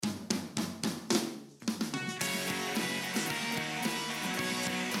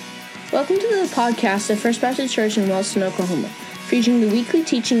Welcome to the podcast of First Baptist Church in Wellston, Oklahoma, featuring the weekly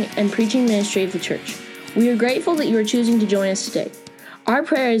teaching and preaching ministry of the church. We are grateful that you are choosing to join us today. Our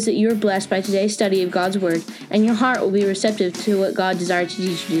prayer is that you are blessed by today's study of God's Word and your heart will be receptive to what God desires to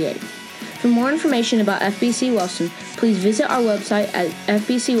teach you today. For more information about FBC Wellston, please visit our website at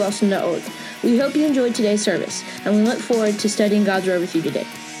fbcwellston.org. We hope you enjoyed today's service, and we look forward to studying God's Word with you today.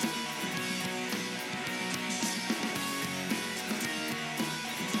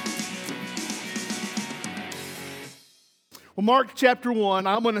 Well, Mark chapter 1,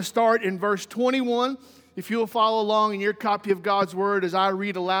 I'm going to start in verse 21. If you'll follow along in your copy of God's Word as I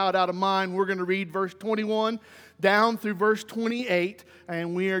read aloud out of mine, we're going to read verse 21 down through verse 28,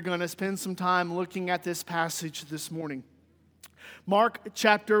 and we are going to spend some time looking at this passage this morning. Mark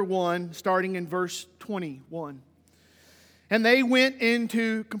chapter 1, starting in verse 21. And they went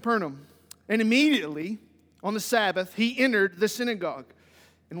into Capernaum, and immediately on the Sabbath he entered the synagogue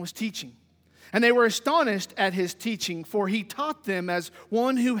and was teaching. And they were astonished at his teaching, for he taught them as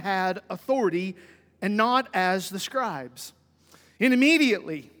one who had authority and not as the scribes. And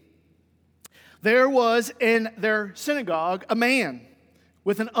immediately there was in their synagogue a man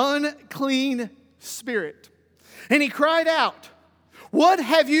with an unclean spirit. And he cried out, "What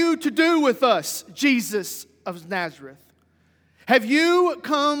have you to do with us, Jesus of Nazareth? Have you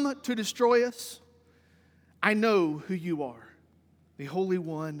come to destroy us? I know who you are, the Holy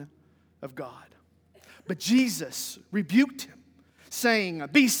One of God." But Jesus rebuked him, saying,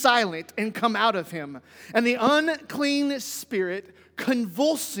 "Be silent and come out of him." And the unclean spirit,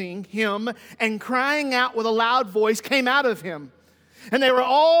 convulsing him and crying out with a loud voice, came out of him. And they were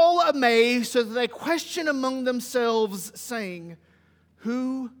all amazed, so that they questioned among themselves, saying,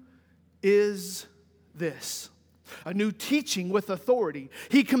 "Who is this? A new teaching with authority.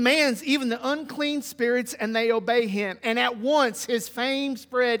 He commands even the unclean spirits, and they obey him." And at once his fame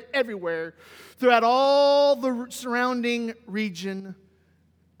spread everywhere throughout all the surrounding region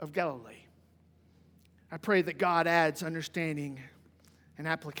of Galilee. I pray that God adds understanding and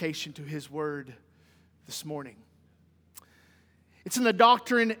application to his word this morning. It's in the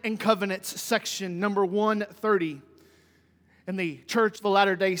Doctrine and Covenants section, number 130, in the Church of the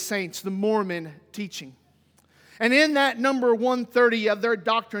Latter-day Saints, the Mormon teaching. And in that number 130 of their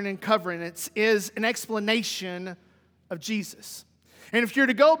Doctrine and Covenants is an explanation of Jesus. And if you're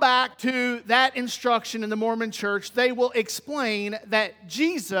to go back to that instruction in the Mormon church, they will explain that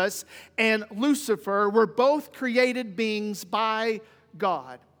Jesus and Lucifer were both created beings by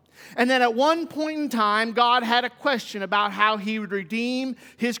God. And then at one point in time, God had a question about how he would redeem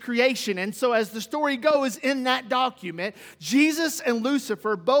his creation. And so as the story goes in that document, Jesus and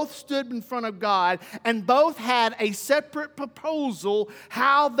Lucifer both stood in front of God and both had a separate proposal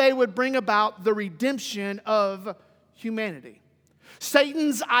how they would bring about the redemption of humanity.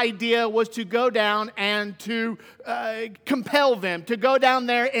 Satan's idea was to go down and to compel them, to go down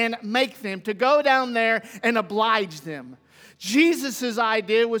there and make them, to go down there and oblige them. Jesus'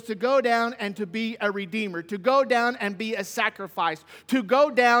 idea was to go down and to be a redeemer, to go down and be a sacrifice, to go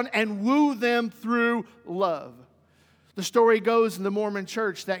down and woo them through love. The story goes in the Mormon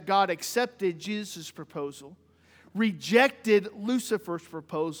church that God accepted Jesus' proposal, rejected Lucifer's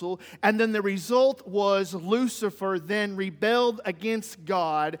proposal, and then the result was Lucifer then rebelled against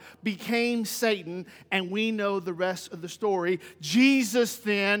God, became Satan, and we know the rest of the story. Jesus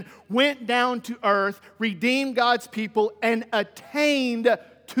then went down to earth, redeemed God's people, and attained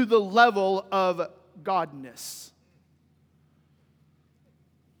to the level of godness.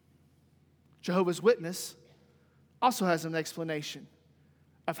 Jehovah's Witness also has an explanation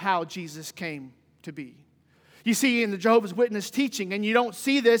of how Jesus came to be. You see in the Jehovah's Witness teaching, and you don't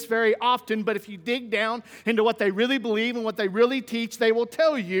see this very often, but if you dig down into what they really believe and what they really teach, they will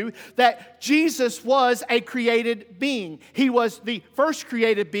tell you that Jesus was a created being. He was the first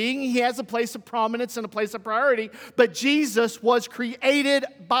created being. He has a place of prominence and a place of priority, but Jesus was created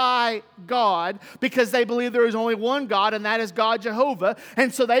by God because they believe there is only one God, and that is God Jehovah.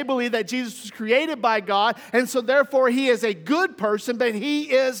 And so they believe that Jesus was created by God, and so therefore he is a good person, but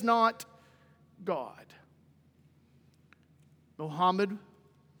he is not God. Muhammad,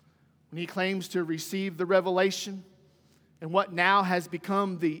 when he claims to receive the revelation and what now has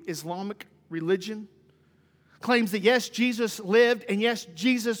become the Islamic religion, claims that yes, Jesus lived and yes,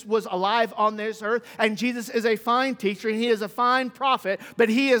 Jesus was alive on this earth and Jesus is a fine teacher and he is a fine prophet, but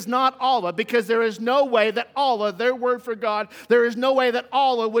he is not Allah, because there is no way that Allah, their word for God, there is no way that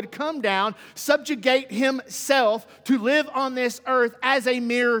Allah would come down, subjugate himself to live on this earth as a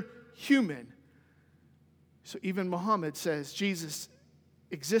mere human. So even Muhammad says Jesus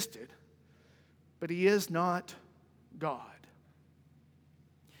existed, but he is not God.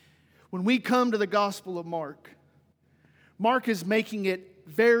 When we come to the Gospel of Mark, Mark is making it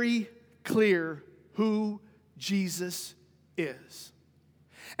very clear who Jesus is.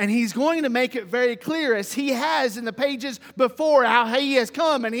 And he's going to make it very clear, as he has in the pages before, how he has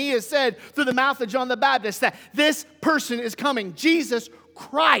come and he has said through the mouth of John the Baptist that this person is coming. Jesus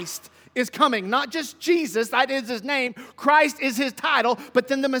Christ is coming. Not just Jesus, that is his name. Christ is his title. But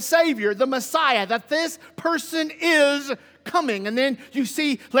then the Savior, the Messiah, that this person is coming. And then you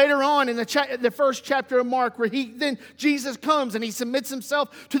see later on in the first chapter of Mark where Jesus comes and he submits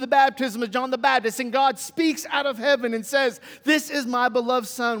himself to the baptism of John the Baptist, and God speaks out of heaven and says, "This is my beloved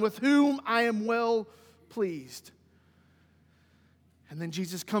Son with whom I am well pleased." And then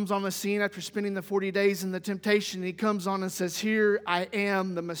Jesus comes on the scene after spending the 40 days in the temptation. He comes on and says, "Here I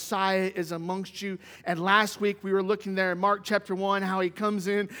am, the Messiah is amongst you." And last week we were looking there in Mark chapter 1, how he comes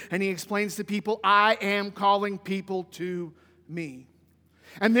in and he explains to people, "I am calling people to me."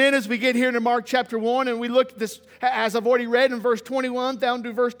 And then as we get here to Mark chapter 1 and we look at this, as I've already read in verse 21 down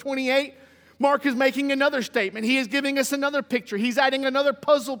to verse 28, Mark is making another statement. He is giving us another picture. He's adding another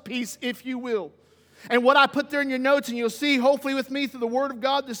puzzle piece, if you will. And what I put there in your notes, and you'll see hopefully with me through the Word of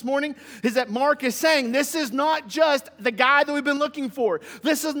God this morning, is that Mark is saying this is not just the guy that we've been looking for.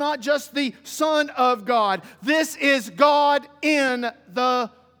 This is not just the Son of God. This is God in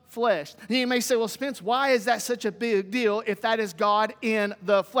the flesh. And you may say, "Well, Spence, why is that such a big deal if that is God in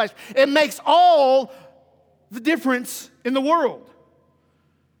the flesh?" It makes all the difference in the world.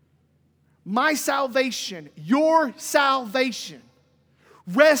 My salvation, your salvation,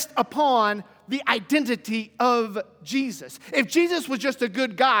 rest upon the identity of Jesus. If Jesus was just a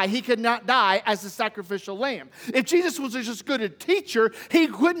good guy, he could not die as the sacrificial lamb. If Jesus was just good a teacher, he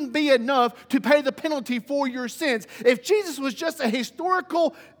couldn't be enough to pay the penalty for your sins. If Jesus was just a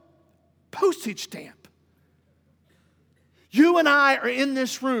historical postage stamp, you and I are in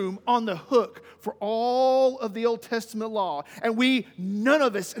this room on the hook for all of the Old Testament law. And none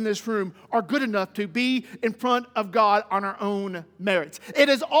of us in this room are good enough to be in front of God on our own merits. It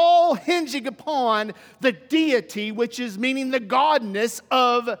is all hinging upon the deity, which is meaning the godness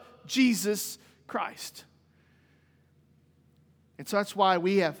of Jesus Christ. And so that's why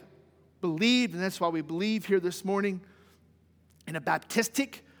we have believed, and that's why we believe here this morning in a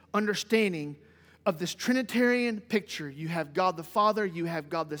Baptistic understanding of this Trinitarian picture. You have God the Father, you have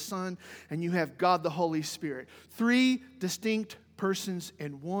God the Son, and you have God the Holy Spirit. Three distinct persons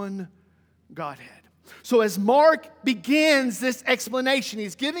in one Godhead. So as Mark begins this explanation,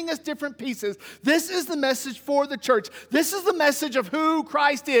 he's giving us different pieces. This is the message for the church. This is the message of who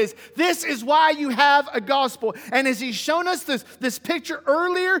Christ is. This is why you have a gospel. And as he's shown us this picture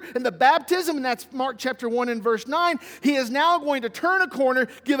earlier in the baptism, and that's Mark chapter 1 and verse 9, he is now going to turn a corner,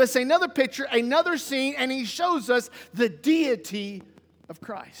 give us another picture, another scene, and he shows us the deity of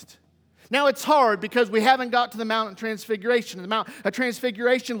Christ. Now it's hard because we haven't got to the Mount of Transfiguration. The Mount of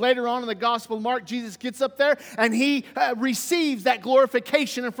Transfiguration, later on in the Gospel of Mark, Jesus gets up there and he receives that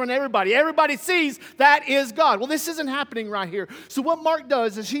glorification in front of everybody. Everybody sees that is God. Well, this isn't happening right here. So what Mark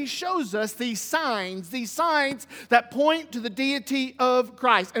does is he shows us these signs that point to the deity of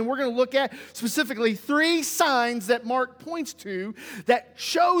Christ. And we're going to look at specifically 3 signs that Mark points to that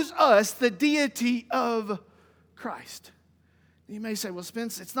shows us the deity of Christ. You may say, "Well,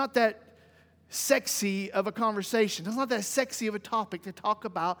 Spence, it's not that sexy of a conversation. It's not that sexy of a topic to talk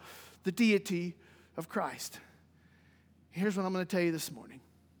about the deity of Christ." Here's what I'm going to tell you this morning.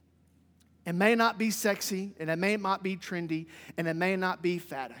 It may not be sexy, and it may not be trendy, and it may not be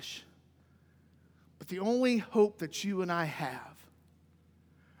faddish. But the only hope that you and I have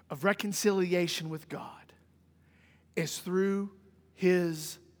of reconciliation with God is through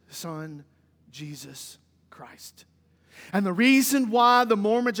His Son, Jesus Christ. And the reason why the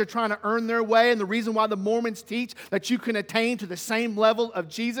Mormons are trying to earn their way, and the reason why the Mormons teach that you can attain to the same level of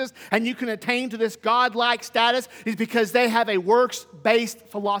Jesus and you can attain to this God-like status, is because they have a works-based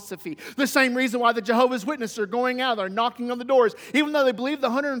philosophy. The same reason why the Jehovah's Witnesses are going out, they're knocking on the doors. Even though they believe the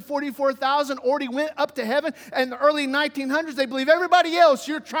 144,000 already went up to heaven, and in the early 1900s, they believe everybody else,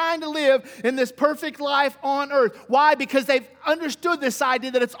 you're trying to live in this perfect life on earth. Why? Because they've understood this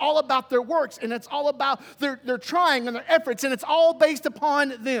idea that it's all about their works, and it's all about their trying and their efforts, and it's all based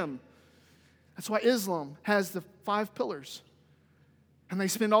upon them. That's why Islam has the 5 pillars. And they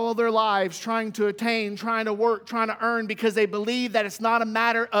spend all of their lives trying to attain, trying to work, trying to earn, because they believe that it's not a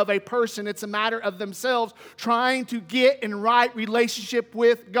matter of a person, it's a matter of themselves trying to get in right relationship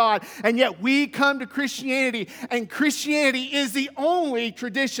with God. And yet we come to Christianity, and Christianity is the only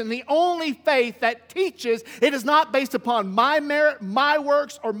tradition, the only faith that teaches it is not based upon my merit, my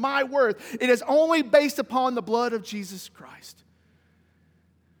works, or my worth. It is only based upon the blood of Jesus Christ.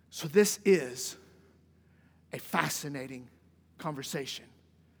 So this is a fascinating conversation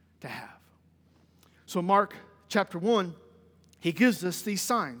to have. So Mark chapter 1, he gives us these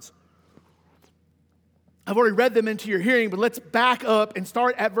signs. I've already read them into your hearing, but let's back up and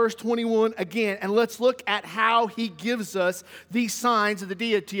start at verse 21 again, and let's look at how he gives us these signs of the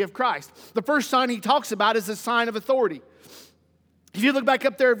deity of Christ. The first sign he talks about is the sign of authority. If you look back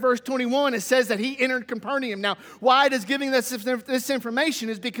up there at verse 21, it says that he entered Capernaum. Now, why it is giving us this information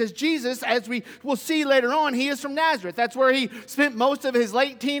is because Jesus, as we will see later on, he is from Nazareth. That's where he spent most of his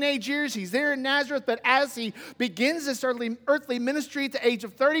late teenage years. He's there in Nazareth, but as he begins this earthly ministry at the age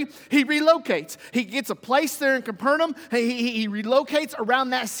of 30, he relocates. He gets a place there in Capernaum. He relocates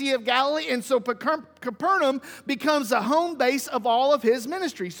around that Sea of Galilee, and so Capernaum becomes the home base of all of his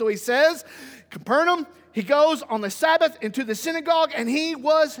ministry. So he says, Capernaum, he goes on the Sabbath into the synagogue and he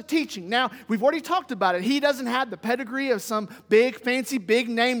was teaching. Now, we've already talked about it. He doesn't have the pedigree of some big, fancy, big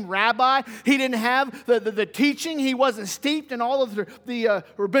name rabbi. He didn't have the teaching. He wasn't steeped in all of the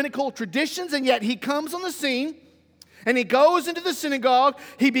rabbinical traditions, and yet he comes on the scene and he goes into the synagogue.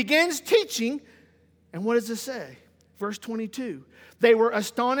 He begins teaching, and what does it say? Verse 22. They were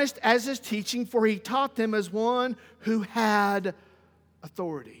astonished at his teaching, for he taught them as one who had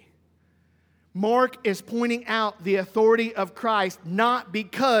authority. Mark is pointing out the authority of Christ, not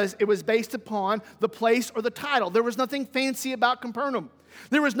because it was based upon the place or the title. There was nothing fancy about Capernaum.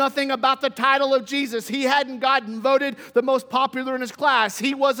 There was nothing about the title of Jesus. He hadn't gotten voted the most popular in his class.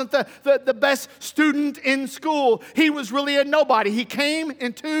 He wasn't the best student in school. He was really a nobody. He came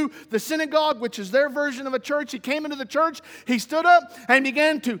into the synagogue, which is their version of a church. He came into the church. He stood up and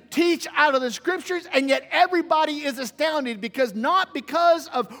began to teach out of the scriptures, and yet everybody is astounded not because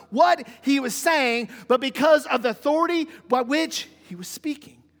of what he was saying, but because of the authority by which he was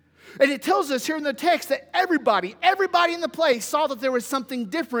speaking. And it tells us here in the text that everybody in the place saw that there was something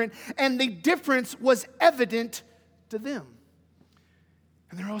different, and the difference was evident to them.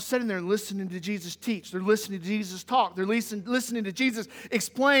 And they're all sitting there and listening to Jesus teach. They're listening to Jesus talk. They're listening to Jesus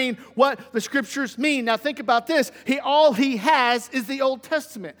explain what the scriptures mean. Now think about this. All he has is the Old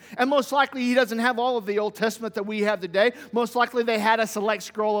Testament. And most likely he doesn't have all of the Old Testament that we have today. Most likely they had a select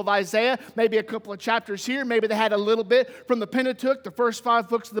scroll of Isaiah, maybe a couple of chapters here. Maybe they had a little bit from the Pentateuch, the first 5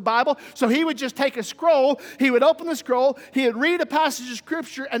 books of the Bible. So he would just take a scroll. He would open the scroll. He would read a passage of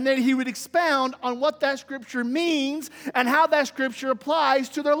scripture, and then he would expound on what that scripture means and how that scripture applies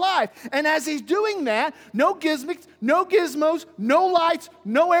to their life. And as he's doing that, no gizmos, no lights,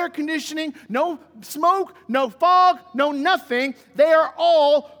 no air conditioning, no smoke, no fog, no nothing. They are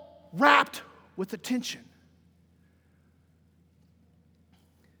all wrapped with attention.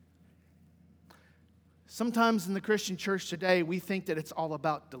 Sometimes in the Christian church today, we think that it's all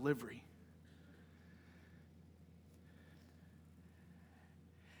about delivery.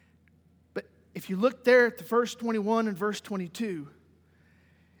 But if you look there at the verse 21 and verse 22,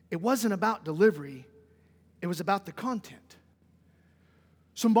 it wasn't about delivery, it was about the content.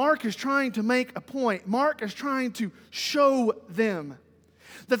 So Mark is trying to make a point. Mark is trying to show them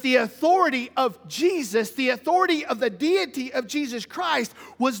that the authority of Jesus, the authority of the deity of Jesus Christ,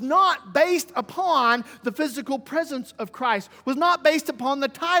 was not based upon the physical presence of Christ, was not based upon the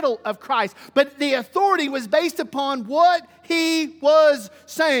title of Christ, but the authority was based upon what he was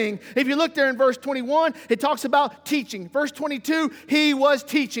saying. If you look there in verse 21, it talks about teaching. Verse 22, he was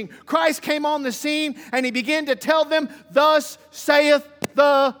teaching. Christ came on the scene and he began to tell them, "Thus saith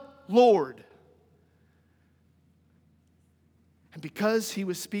the Lord." And because he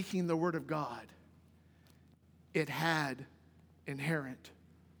was speaking the word of God, it had inherent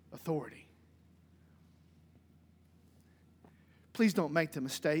authority. Please don't make the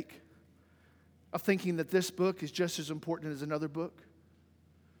mistake of thinking that this book is just as important as another book.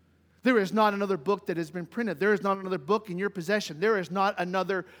 There is not another book that has been printed. There is not another book in your possession. There is not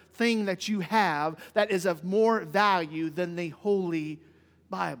another thing that you have that is of more value than the Holy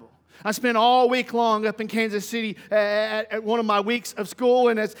Bible. I spent all week long up in Kansas City at one of my weeks of school,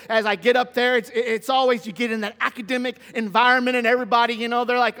 and as I get up there, it's always you get in that academic environment, and everybody,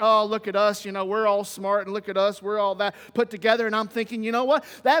 they're like, "Oh, look at us, we're all smart, and look at us, we're all that put together." And I'm thinking, you know what?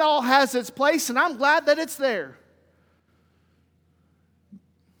 That all has its place, and I'm glad that it's there.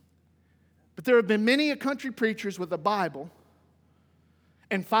 But there have been many a country preachers with a Bible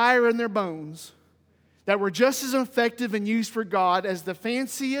and fire in their bones that were just as effective and used for God as the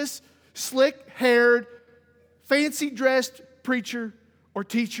fanciest, slick-haired, fancy-dressed preacher or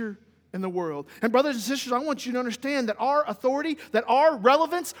teacher in the world. And brothers and sisters, I want you to understand that our authority, that our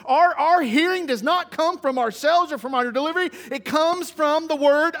relevance, our hearing does not come from ourselves or from our delivery. It comes from the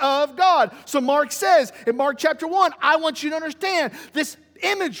Word of God. So Mark says in Mark chapter 1, I want you to understand this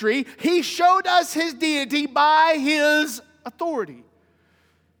imagery. He showed us his deity by his authority.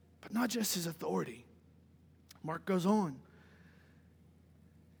 But not just his authority. Mark goes on.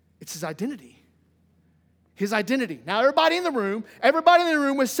 It's his identity. His identity. Now, everybody in the room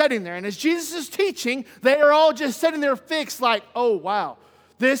was sitting there. And as Jesus is teaching, they are all just sitting there fixed like, oh, wow.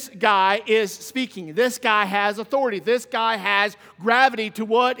 This guy is speaking. This guy has authority. This guy has gravity to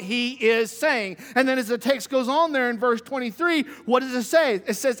what he is saying. And then as the text goes on there in verse 23, what does it say?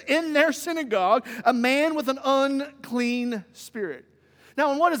 It says, in their synagogue, a man with an unclean spirit. Now,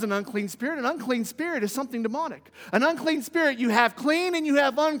 and what is an unclean spirit? An unclean spirit is something demonic. An unclean spirit, you have clean and you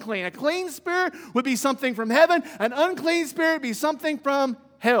have unclean. A clean spirit would be something from heaven. An unclean spirit would be something from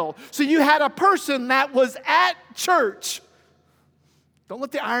hell. So you had a person that was at church. Don't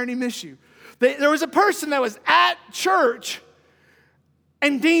let the irony miss you. There was a person that was at church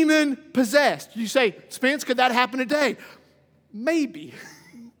and demon possessed. You say, Spence, could that happen today? Maybe.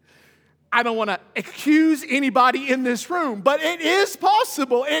 I don't want to accuse anybody in this room, but it is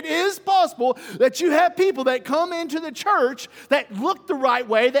possible. It is possible that you have people that come into the church that look the right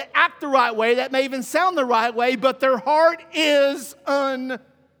way, that act the right way, that may even sound the right way, but their heart is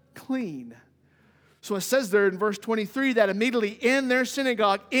unclean. So it says there in verse 23 that immediately in their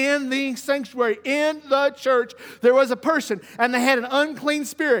synagogue, in the sanctuary, in the church, there was a person and they had an unclean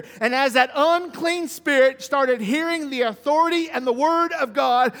spirit. And as that unclean spirit started hearing the authority and the word of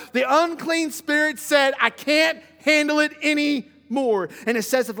God, the unclean spirit said, I can't handle it anymore. And it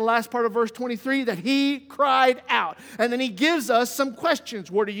says at the last part of verse 23 that he cried out. And then he gives us some questions.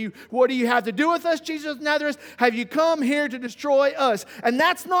 What do you have to do with us, Jesus of Nazareth? Have you come here to destroy us? And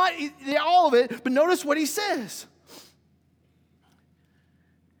that's not all of it, but notice what he says.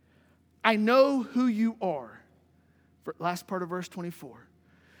 I know who you are. Last part of verse 24.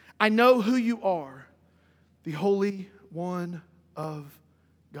 I know who you are, the Holy One of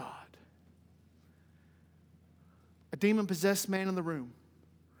God. A demon-possessed man in the room.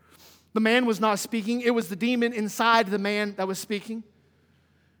 The man was not speaking. It was the demon inside the man that was speaking.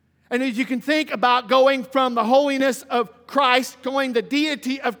 And as you can think about going from the holiness of Christ, going the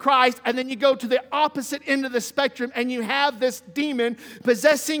deity of Christ, and then you go to the opposite end of the spectrum and you have this demon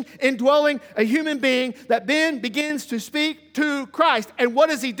possessing, indwelling a human being that then begins to speak to Christ. And what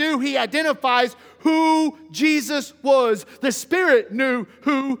does he do? He identifies who Jesus was. The Spirit knew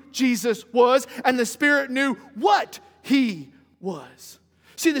who Jesus was, and the Spirit knew what he was.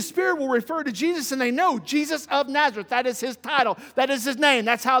 See, the Spirit will refer to Jesus, and they know Jesus of Nazareth. That is his title. That is his name.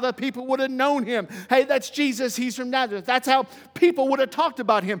 That's how the people would have known him. Hey, that's Jesus. He's from Nazareth. That's how people would have talked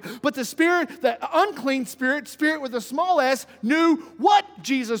about him. But the Spirit, the unclean spirit, spirit with a small s, knew what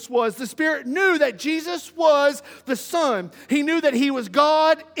Jesus was. The Spirit knew that Jesus was the Son. He knew that he was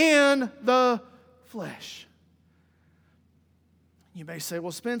God in the flesh. You may say,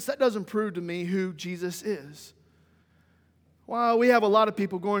 well, Spence, that doesn't prove to me who Jesus is. Well, we have a lot of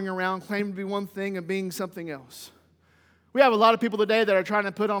people going around claiming to be one thing and being something else. We have a lot of people today that are trying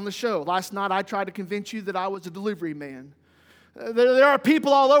to put on the show. Last night I tried to convince you that I was a delivery man. There are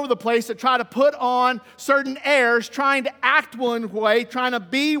people all over the place that try to put on certain airs, trying to act one way, trying to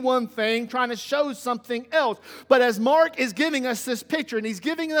be one thing, trying to show something else. But as Mark is giving us this picture, and he's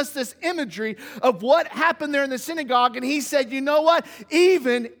giving us this imagery of what happened there in the synagogue, and he said, you know what?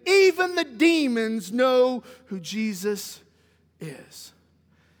 Even the demons know who Jesus is.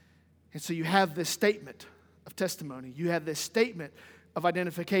 And so you have this statement of testimony. You have this statement of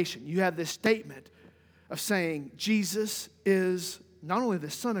identification. You have this statement of saying Jesus is not only the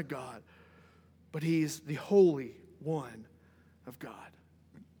Son of God, but he is the Holy One of God.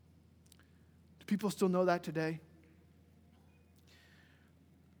 Do people still know that today?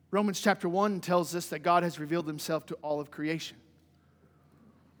 Romans chapter 1 tells us that God has revealed himself to all of creation.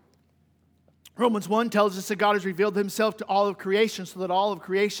 Romans 1 tells us that God has revealed himself to all of creation so that all of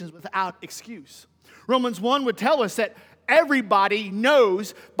creation is without excuse. Romans 1 would tell us that everybody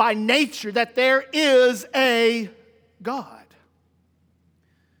knows by nature that there is a God.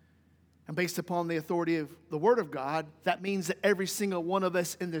 And based upon the authority of the Word of God, that means that every single one of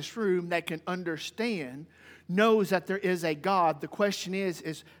us in this room that can understand knows that there is a God. The question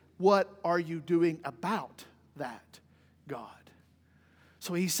is what are you doing about that God?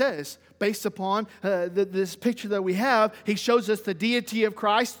 So he says, based upon this picture that we have, he shows us the deity of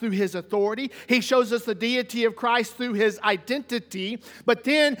Christ through his authority. He shows us the deity of Christ through his identity. But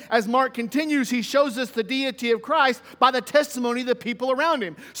then, as Mark continues, he shows us the deity of Christ by the testimony of the people around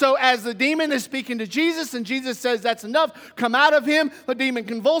him. So as the demon is speaking to Jesus, and Jesus says, that's enough, come out of him, the demon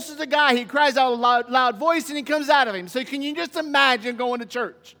convulses the guy, he cries out a loud voice, and he comes out of him. So can you just imagine going to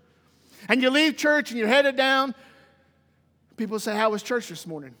church? And you leave church, and you're headed down. People say, how was church this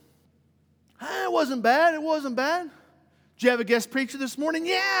morning? It wasn't bad. It wasn't bad. Did you have a guest preacher this morning?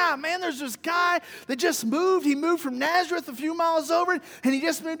 Yeah, man, there's this guy that just moved. He moved from Nazareth a few miles over, and he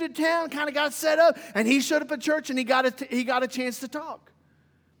just moved to town, kind of got set up, and he showed up at church, and he got a chance to talk.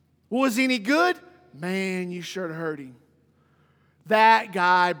 Was he any good? Man, you should have heard him. That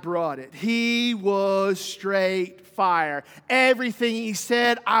guy brought it. He was straight fire. Everything he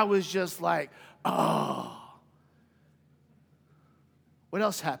said, I was just like, oh. What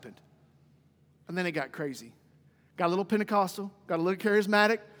else happened? And then it got crazy. Got a little Pentecostal, got a little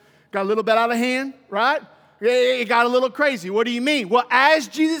charismatic, got a little bit out of hand, right? It got a little crazy. What do you mean? Well, as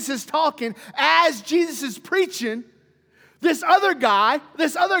Jesus is talking, as Jesus is preaching, this other guy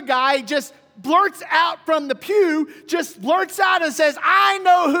just blurts out from the pew, just blurts out and says, I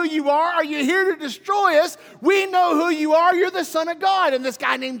know who you are. Are you here to destroy us? We know who you are. You're the Son of God. And this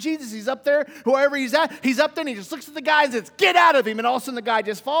guy named Jesus, he's up there, whoever he's at, he's up there and he just looks at the guy and says, get out of him. And all of a sudden the guy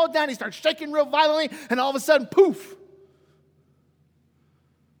just falls down. He starts shaking real violently. And all of a sudden, poof.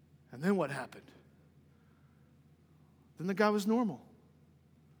 And then what happened? Then the guy was normal.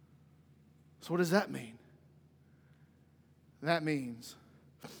 So what does that mean? That means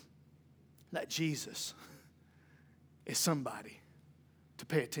that Jesus is somebody to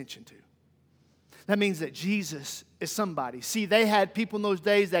pay attention to. That means that Jesus is somebody. See, they had people in those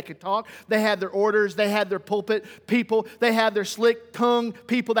days that could talk. They had their orders. They had their pulpit people. They had their slick tongue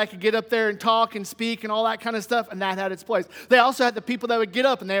people that could get up there and talk and speak and all that kind of stuff, and that had its place. They also had the people that would get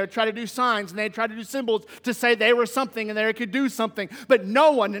up and they would try to do signs and they'd try to do symbols to say they were something and they could do something. But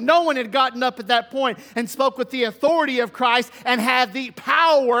no one had gotten up at that point and spoke with the authority of Christ and had the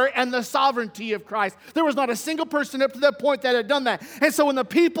power and the sovereignty of Christ. There was not a single person up to that point that had done that. And so when the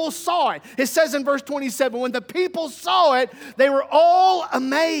people saw it, it says in verse 27, when the people saw it, they were all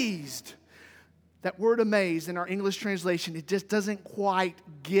amazed. That word amazed in our English translation, it just doesn't quite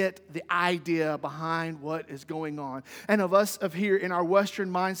get the idea behind what is going on. And of here in our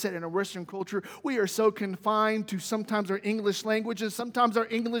Western mindset and our Western culture, we are so confined to sometimes our English language, and sometimes our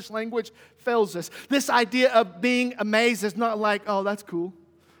English language fails us. This idea of being amazed is not like, oh, that's cool.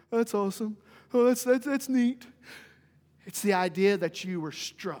 That's awesome. Oh, that's neat. It's the idea that you were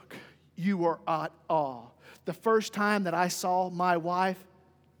struck. You were at awe. The first time that I saw my wife,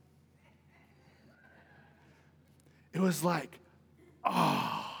 it was like,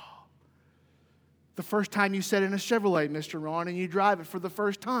 oh. The first time you sit in a Chevrolet, Mr. Ron, and you drive it for the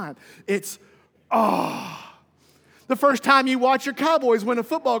first time, it's, oh. The first time you watch your Cowboys win a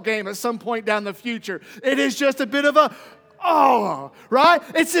football game at some point down the future, it is just a bit of a, oh, right?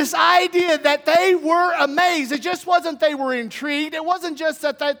 It's this idea that they were amazed. It just wasn't they were intrigued. It wasn't just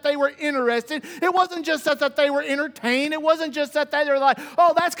that they were interested. It wasn't just that they were entertained. It wasn't just that they were like,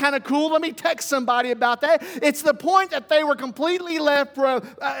 oh, that's kind of cool. Let me text somebody about that. It's the point that they were completely left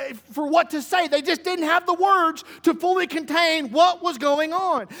for what to say. They just didn't have the words to fully contain what was going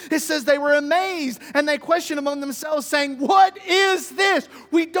on. It says they were amazed and they questioned among themselves saying, what is this?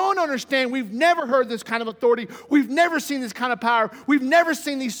 We don't understand. We've never heard this kind of authority. We've never seen this kind of power. We've never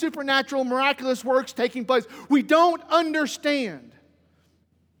seen these supernatural, miraculous works taking place. We don't understand.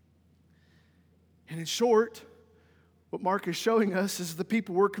 And in short, what Mark is showing us is the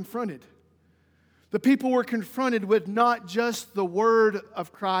people were confronted. The people were confronted with not just the word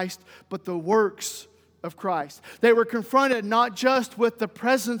of Christ, but the works of Christ. They were confronted not just with the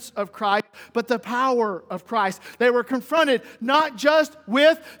presence of Christ, but the power of Christ. They were confronted not just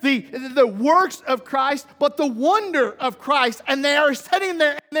with the works of Christ, but the wonder of Christ. And they are sitting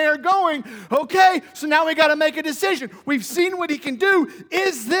there and they are going, okay, so now we got to make a decision. We've seen what he can do.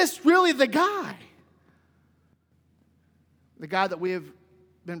 Is this really the guy? The guy that we have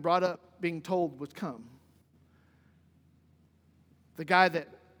been brought up being told would come. The guy that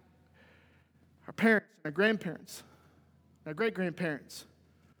our parents and our grandparents, and our great-grandparents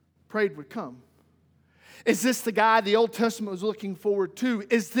prayed would come. Is this the guy the Old Testament was looking forward to?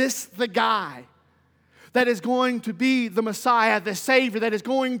 Is this the guy that is going to be the Messiah, the Savior, that is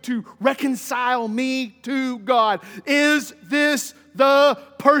going to reconcile me to God? Is this the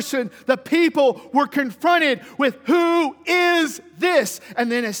person? The people were confronted with, who is this?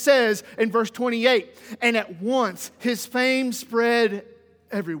 And then it says in verse 28, and at once his fame spread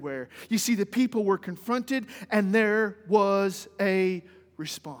everywhere. You see, the people were confronted and there was a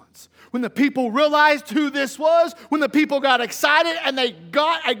response. When the people realized who this was, when the people got excited and they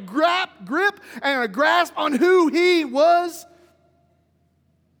got a grip and a grasp on who he was,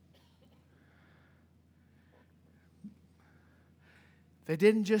 they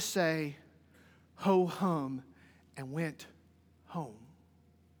didn't just say, ho hum, and went home.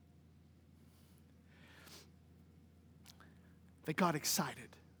 they got excited.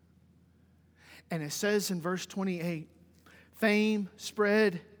 And it says in verse 28, fame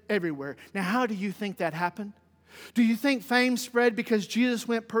spread everywhere. Now, how do you think that happened? Do you think fame spread because Jesus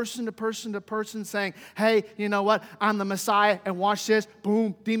went person to person to person saying, hey, you know what? I'm the Messiah, and watch this.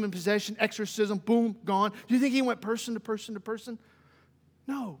 Boom, demon possession, exorcism, boom, gone. Do you think he went person to person to person?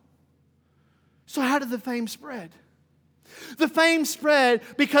 No. So how did the fame spread? The fame spread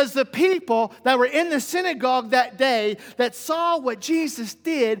because the people that were in the synagogue that day that saw what Jesus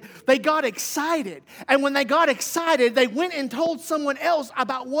did, they got excited. And when they got excited, they went and told someone else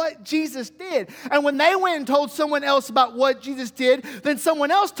about what Jesus did. And when they went and told someone else about what Jesus did, then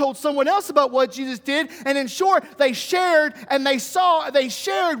someone else told someone else about what Jesus did. And in short, they shared and they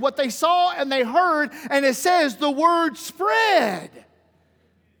shared what they saw and they heard. And it says the word spread.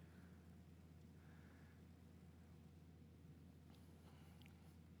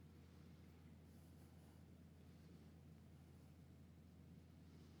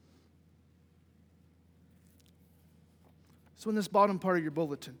 So in this bottom part of your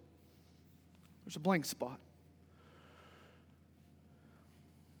bulletin, there's a blank spot.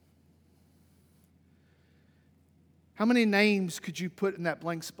 How many names could you put in that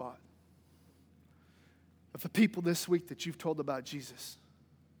blank spot of the people this week that you've told about Jesus?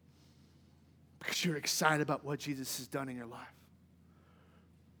 Because you're excited about what Jesus has done in your life.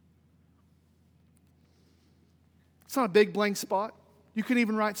 It's not a big blank spot. You can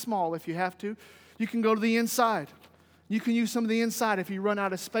even write small if you have to. You can go to the inside. You can use some of the inside if you run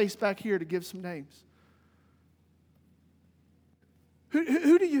out of space back here to give some names.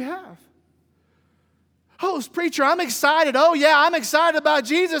 Who do you have? Oh, preacher, I'm excited. Oh, yeah, I'm excited about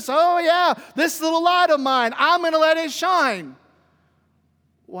Jesus. Oh, yeah, this little light of mine, I'm going to let it shine.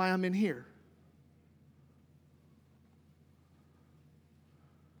 Why I'm in here.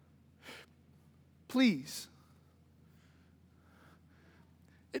 Please.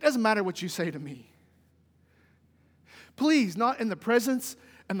 It doesn't matter what you say to me. Please, not in the presence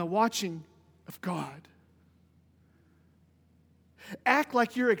and the watching of God. Act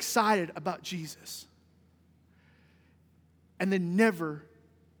like you're excited about Jesus. And then never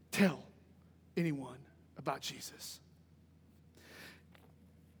tell anyone about Jesus.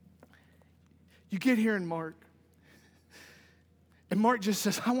 You get here in Mark, and Mark just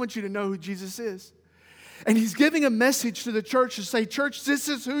says, I want you to know who Jesus is. And he's giving a message to the church to say, church, this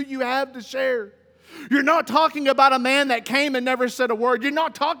is who you have to share. You're not talking about a man that came and never said a word. You're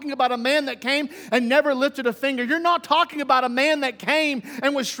not talking about a man that came and never lifted a finger. You're not talking about a man that came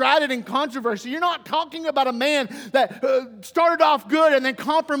and was shrouded in controversy. You're not talking about a man that started off good and then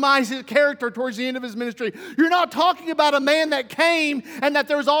compromised his character towards the end of his ministry. You're not talking about a man that came and that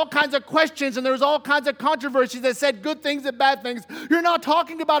there was all kinds of questions and there was all kinds of controversies that said good things and bad things. You're not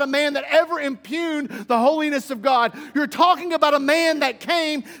talking about a man that ever impugned the holiness of God. You're talking about a man that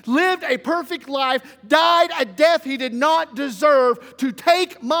came, lived a perfect life, died a death he did not deserve to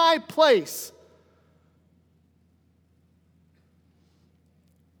take my place.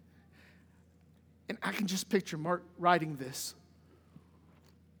 And I can just picture Mark writing this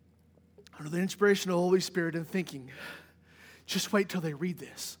under the inspiration of the Holy Spirit and thinking, just wait till they read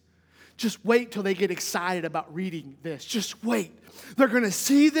this. Just wait till they get excited about reading this. Just wait. They're going to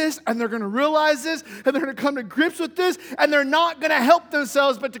see this and they're going to realize this and they're going to come to grips with this and they're not going to help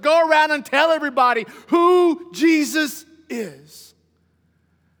themselves but to go around and tell everybody who Jesus is.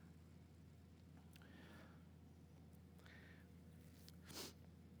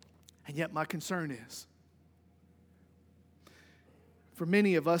 And yet my concern is, for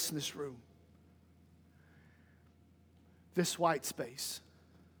many of us in this room, this white space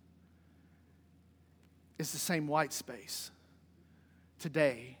is the same white space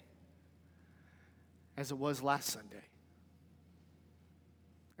today as it was last Sunday,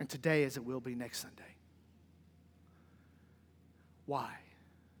 and today as it will be next Sunday. Why?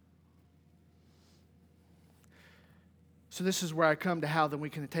 So this is where I come to how then we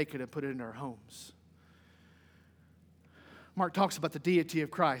can take it and put it in our homes. Mark talks about the deity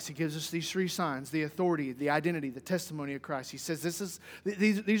of Christ. He gives us these three signs: the authority, the identity, the testimony of Christ. He says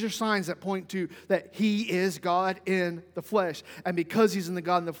these are signs that point to that He is God in the flesh. And because He's in the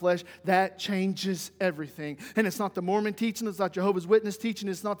God in the flesh, that changes everything. And it's not the Mormon teaching, it's not Jehovah's Witness teaching,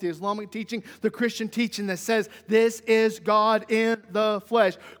 it's not the Islamic teaching, the Christian teaching that says this is God in the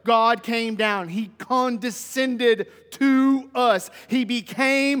flesh. God came down. He condescended to us. He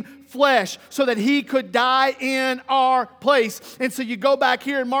became flesh so that He could die in our place. And so you go back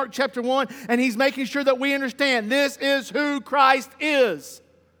here in Mark chapter 1 and He's making sure that we understand this is who Christ is.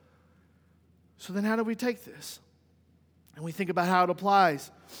 So then how do we take this? And we think about how it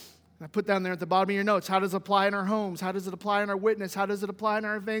applies. I put down there at the bottom of your notes, how does it apply in our homes? How does it apply in our witness? How does it apply in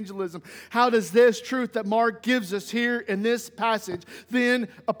our evangelism? How does this truth that Mark gives us here in this passage then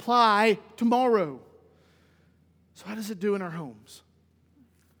apply tomorrow? So how does it do in our homes?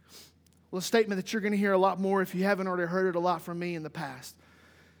 Well, a statement that you're going to hear a lot more if you haven't already heard it a lot from me in the past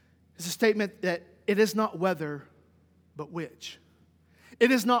is a statement that it is not whether, but which.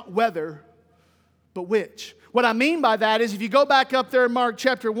 It is not whether, but which. What I mean by that is if you go back up there in Mark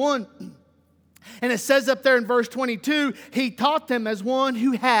chapter 1, and it says up there in verse 22, he taught them as one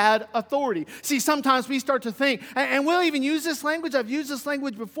who had authority. See, sometimes we start to think, and we'll even use this language. I've used this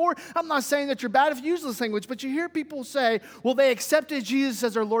language before. I'm not saying that you're bad if you use this language, but you hear people say, well, they accepted Jesus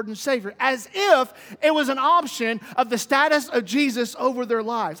as their Lord and Savior, as if it was an option of the status of Jesus over their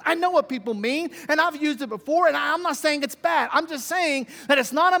lives. I know what people mean, and I've used it before, and I'm not saying it's bad. I'm just saying that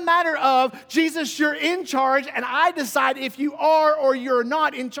it's not a matter of, Jesus, you're in charge, and I decide if you are or you're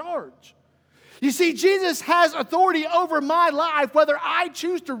not in charge. You see, Jesus has authority over my life, whether I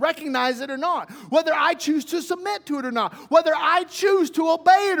choose to recognize it or not, whether I choose to submit to it or not, whether I choose to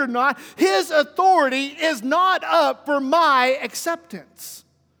obey it or not. His authority is not up for my acceptance.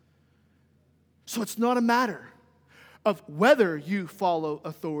 So it's not a matter of whether you follow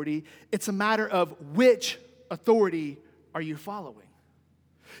authority. It's a matter of which authority are you following.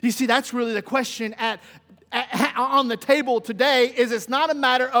 You see, that's really the question on the table today. Is it's not a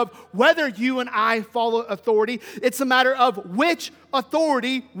matter of whether you and I follow authority. It's a matter of which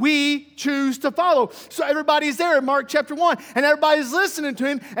authority we choose to follow. So everybody's there in Mark chapter 1, and everybody's listening to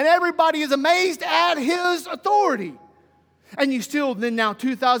him, and everybody is amazed at his authority. And you still, then now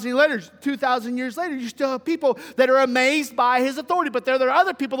 2,000 years later, you still have people that are amazed by his authority. But there are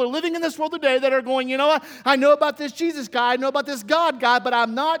other people that are living in this world today that are going, you know what? I know about this Jesus guy, I know about this God guy, but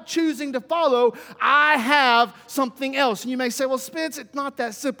I'm not choosing to follow. I have something else. And you may say, well, Spence, it's not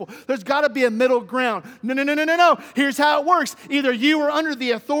that simple. There's got to be a middle ground. No. Here's how it works. Either you are under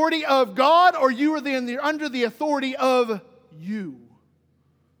the authority of God or you are under the authority of you.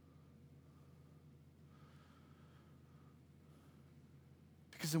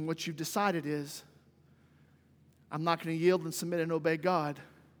 Because then what you've decided is, I'm not going to yield and submit and obey God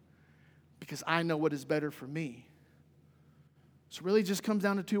because I know what is better for me. So it really just comes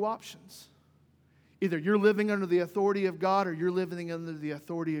down to two options. Either you're living under the authority of God or you're living under the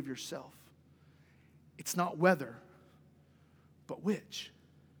authority of yourself. It's not whether, but which.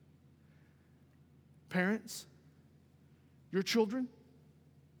 Parents, your children,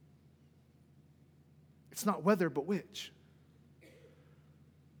 it's not whether, but which.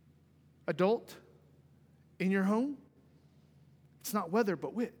 Adult, in your home, it's not whether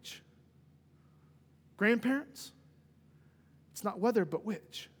but which. Grandparents, it's not whether but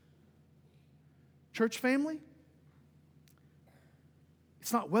which. Church family,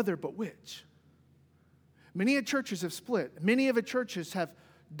 it's not whether but which. Many of churches have split. Many of the churches have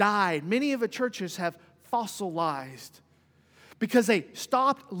died. Many of the churches have fossilized because they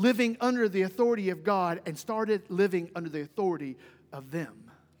stopped living under the authority of God and started living under the authority of them.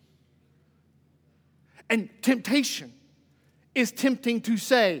 And temptation is tempting to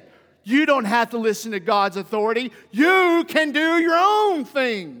say, you don't have to listen to God's authority. You can do your own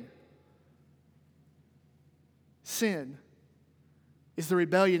thing. Sin is the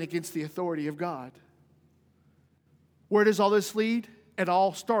rebellion against the authority of God. Where does all this lead? It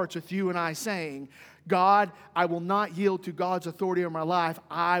all starts with you and I saying, God, I will not yield to God's authority in my life.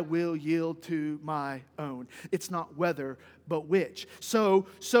 I will yield to my own. It's not whether, but which. So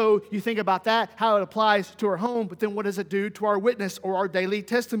you think about that, how it applies to our home, but then what does it do to our witness or our daily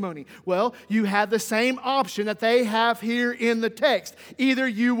testimony? Well, you have the same option that they have here in the text. Either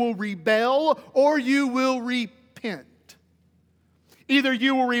you will rebel or you will repent. Either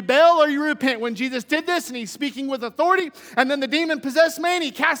you will rebel or you repent. When Jesus did this and he's speaking with authority, and then the demon-possessed man,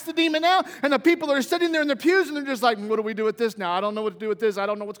 he cast the demon out, and the people are sitting there in their pews, and they're just like, what do we do with this now? I don't know what to do with this. I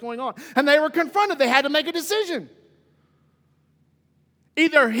don't know what's going on. And they were confronted. They had to make a decision.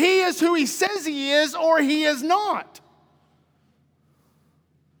 Either he is who he says he is or he is not.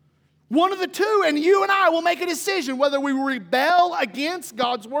 One of the two, and you and I will make a decision whether we will rebel against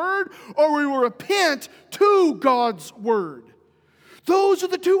God's word or we will repent to God's word. Those are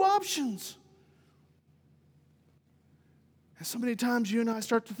the two options. And so many times you and I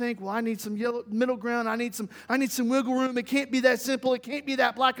start to think, well, I need some middle ground. I need some wiggle room. It can't be that simple. It can't be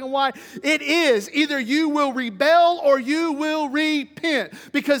that black and white. It is. Either you will rebel or you will repent.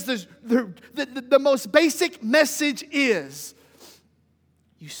 Because the most basic message is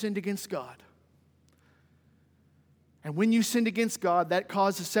you sinned against God. And when you sinned against God, that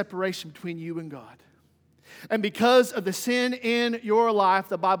caused a separation between you and God. And because of the sin in your life,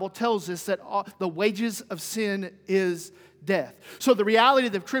 the Bible tells us that the wages of sin is death. So the reality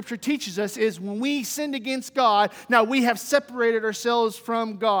that Scripture teaches us is when we sinned against God, now we have separated ourselves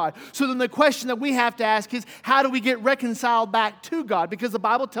from God. So then the question that we have to ask is, how do we get reconciled back to God? Because the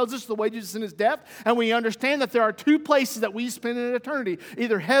Bible tells us the wages of sin is death, and we understand that there are two places that we spend in eternity,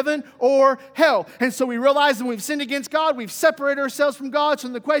 either heaven or hell. And so we realize that when we've sinned against God, we've separated ourselves from God. So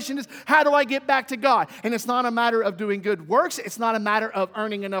then the question is, how do I get back to God? And it's not a matter of doing good works. It's not a matter of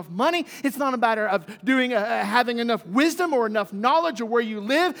earning enough money. It's not a matter of having enough wisdom or enough knowledge or where you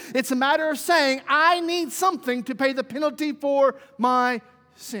live. It's a matter of saying, I need something to pay the penalty for my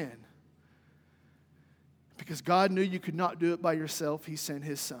sin. Because God knew you could not do it by yourself, He sent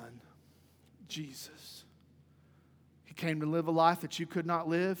His Son, Jesus. He came to live a life that you could not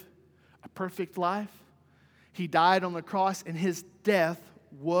live, a perfect life. He died on the cross, and His death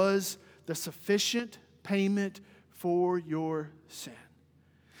was the sufficient payment for your sin.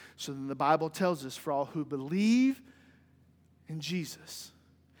 So then the Bible tells us, for all who believe in Jesus,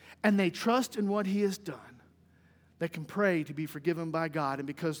 and they trust in what He has done, they can pray to be forgiven by God. And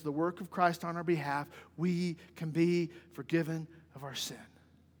because of the work of Christ on our behalf, we can be forgiven of our sin.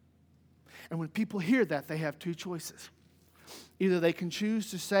 And when people hear that, they have two choices. Either they can choose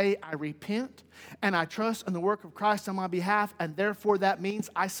to say, I repent and I trust in the work of Christ on my behalf, and therefore that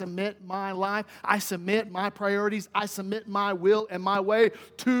means I submit my life, I submit my priorities, I submit my will and my way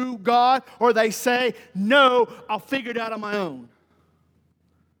to God. Or they say, no, I'll figure it out on my own.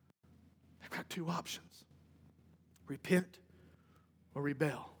 They've got two options. Repent or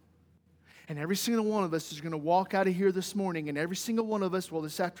rebel. And every single one of us is going to walk out of here this morning, and every single one of us, well,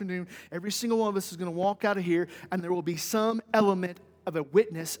 this afternoon, every single one of us is going to walk out of here, and there will be some element of a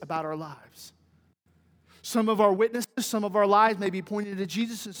witness about our lives. Some of our witnesses, some of our lives may be pointing to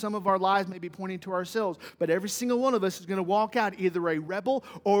Jesus, and some of our lives may be pointing to ourselves. But every single one of us is going to walk out either a rebel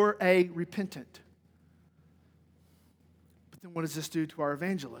or a repentant. But then what does this do to our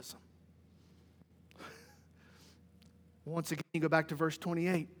evangelism? Once again, you go back to verse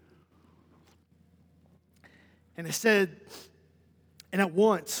 28. And it said, and at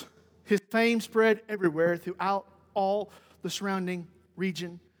once His fame spread everywhere throughout all the surrounding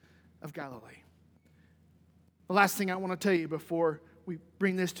region of Galilee. The last thing I want to tell you before we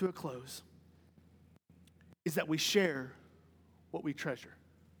bring this to a close is that we share what we treasure.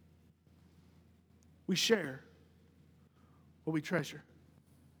 We share what we treasure.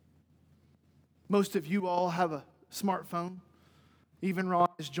 Most of you all have a smartphone. Even Ron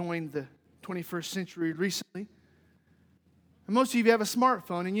has joined the 21st century recently. And most of you have a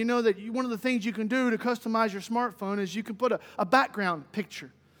smartphone, and you know that one of the things you can do to customize your smartphone is you can put a background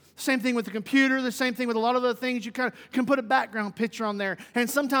picture. Same thing with the computer, the same thing with a lot of other things. You kind of can put a background picture on there. And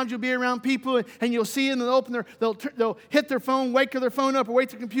sometimes you'll be around people and you'll see them, they'll hit their phone, wake their phone up or wake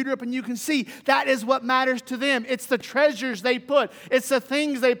their computer up, and you can see that is what matters to them. It's the treasures they put. It's the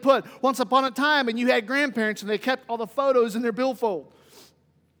things they put. Once upon a time, and you had grandparents and they kept all the photos in their billfold.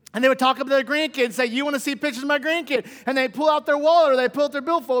 And they would talk up to their grandkids and say, you want to see pictures of my grandkid? And they'd pull out their wallet or they'd pull out their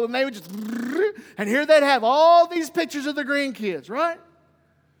billfold and they would just, and here they'd have all these pictures of their grandkids, right?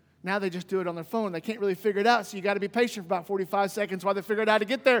 Now they just do it on their phone. They can't really figure it out, so you got to be patient for about 45 seconds while they figure out how to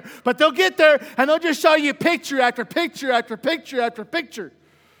get there. But they'll get there, and they'll just show you picture after picture after picture after picture.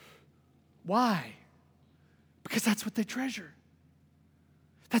 Why? Because that's what they treasure.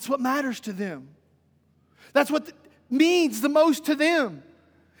 That's what matters to them. That's what means the most to them.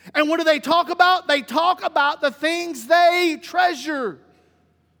 And what do they talk about? They talk about the things they treasure.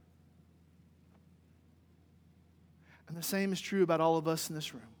 And the same is true about all of us in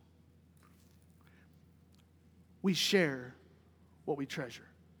this room. We share what we treasure.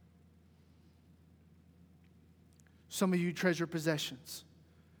 Some of you treasure possessions,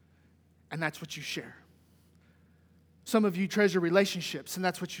 and that's what you share. Some of you treasure relationships, and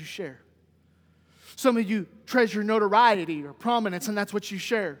that's what you share. Some of you treasure notoriety or prominence, and that's what you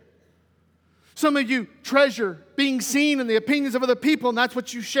share. Some of you treasure being seen in the opinions of other people, and that's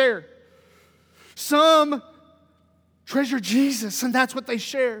what you share. Some treasure Jesus, and that's what they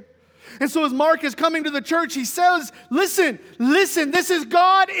share. And so as Mark is coming to the church, he says, listen, this is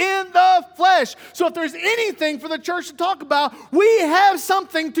God in the flesh. So if there's anything for the church to talk about, we have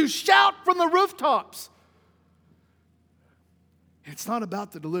something to shout from the rooftops. It's not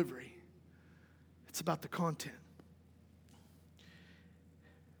about the delivery. It's about the content.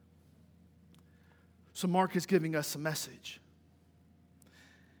 So Mark is giving us a message.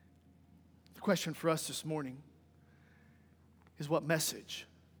 The question for us this morning is, what message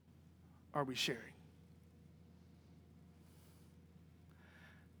are we sharing?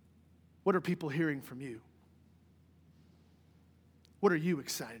 What are people hearing from you? What are you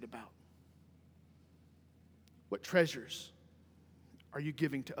excited about? What treasures are you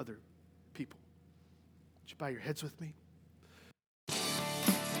giving to other people? Would you bow your heads with me?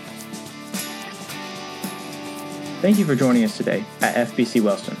 Thank you for joining us today at FBC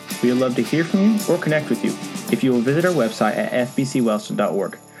Wellston. We would love to hear from you or connect with you if you will visit our website at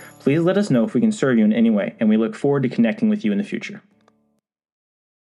fbcwellston.org. Please let us know if we can serve you in any way, and we look forward to connecting with you in the future.